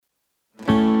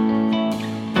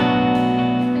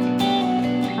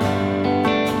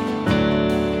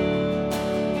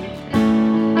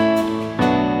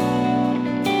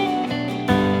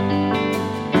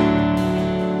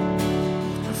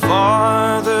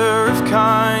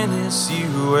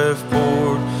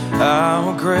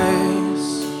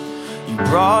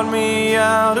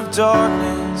out of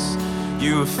darkness,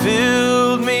 you have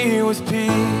filled me with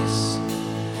peace.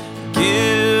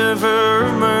 Giver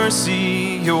of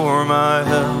mercy, you're my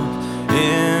help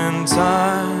in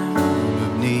time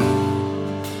of need.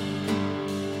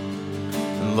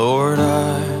 And Lord,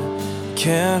 I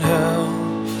can't help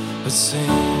but sing.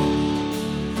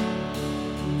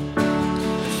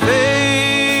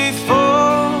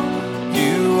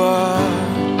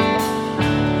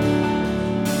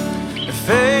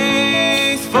 Faithful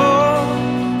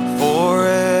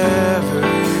forever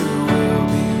you will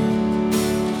be,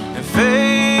 and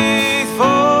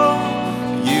faithful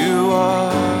you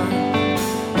are.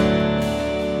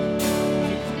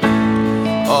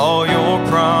 All your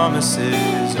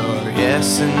promises are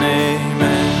yes and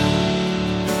amen.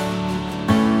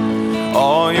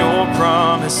 All your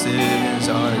promises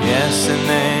are yes and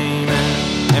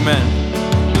amen. Amen.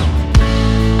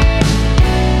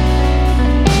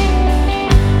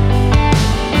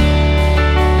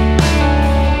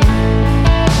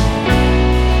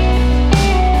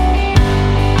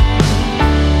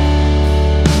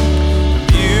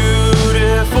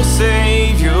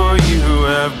 Savior, you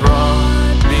have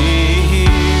brought me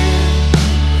here.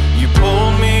 You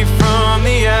pulled me from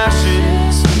the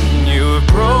ashes. You have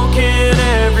broken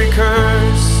every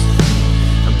curse.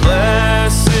 A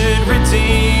blessed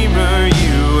Redeemer,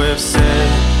 you have set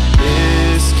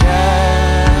this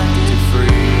captive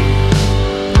free.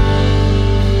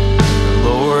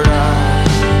 Lord, I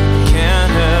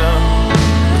can't help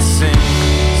but sing.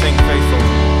 Sing faithful.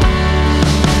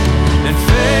 And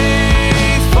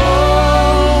faithful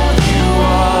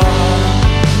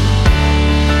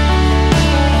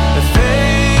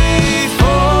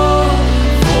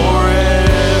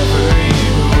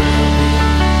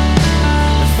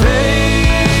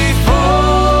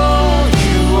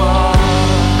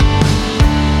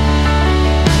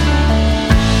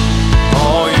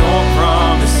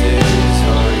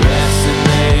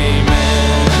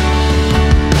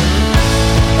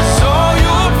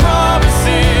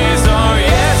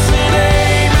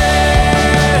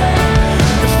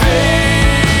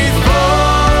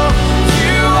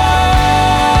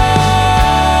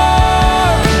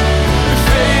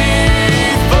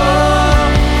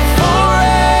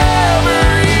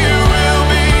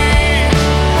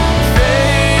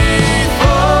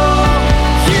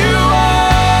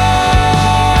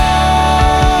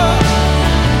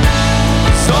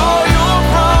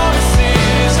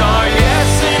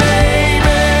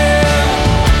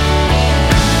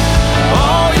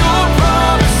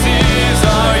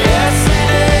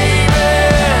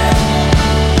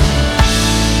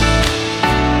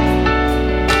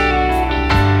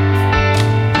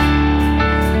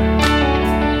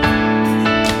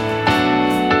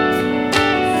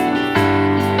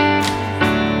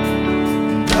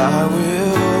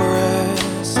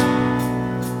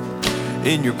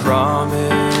in your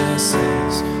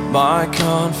promises. My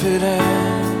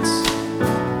confidence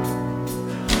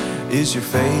is your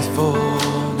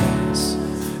faithfulness,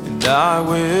 and I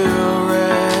will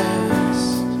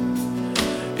rest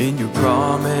in your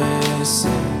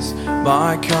promises.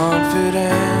 My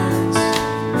confidence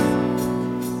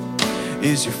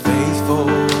is your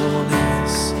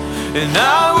faithfulness, and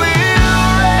I will